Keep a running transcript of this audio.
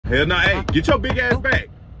Hell no. Hey, get your big ass back.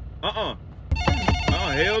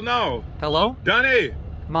 Hell no. Hello? Donnie.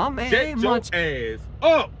 Mom, Shut your ass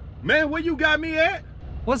up. Man, where you got me at?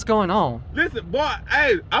 What's going on? Listen, boy,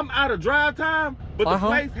 hey, I'm out of drive time, but the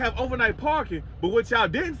place have overnight parking. But what y'all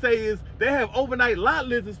didn't say is they have overnight lot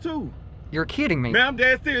lizards too. You're kidding me. Man, I'm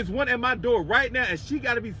dead serious. One at my door right now, and she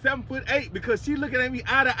got to be 7'8" because she looking at me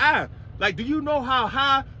eye to eye. Like, do you know how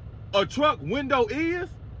high a truck window is?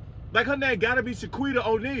 Like, her name got to be Shaquita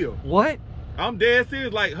O'Neal. What? I'm dead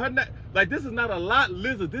serious. Like, like, this is not a lot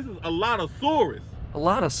lizard. This is a Lotosaurus. A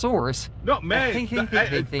Lotosaurus? No, man. Stop.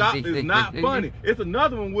 It's not funny. It's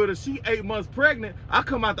another one with her. She 8 months pregnant. I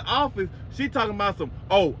come out the office. She talking about some,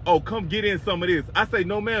 oh, come get in some of this. I say,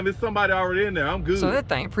 no, ma'am. It's somebody already in there. I'm good. So that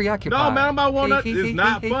thing preoccupied. No, man. I want that. It's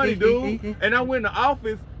not funny, dude. And I went in the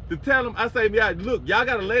office to tell them. I say, yeah, look, y'all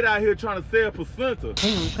got a lady out here trying to sell placenta.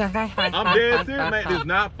 I'm dead serious, man. It's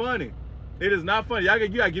not funny. It is not funny. Y'all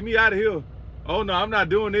gotta get me out of here. Oh no, I'm not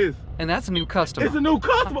doing this. And that's a new customer. It's a new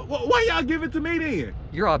customer. Why y'all give it to me then?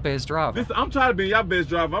 You're our best driver. Listen, I'm trying to be y'all best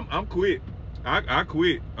driver. I'm quit. I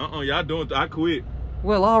quit. Y'all doing. I quit.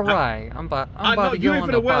 Well, all right. I'm about to go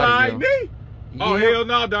on the like me. Yeah. Oh hell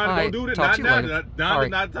no, Donnie, Right. don't do this. Talk Not to you now. later. Donnie,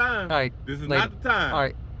 Right. not time. All right. This is Later. not the time. All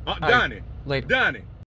right. Donnie. Later. Donnie.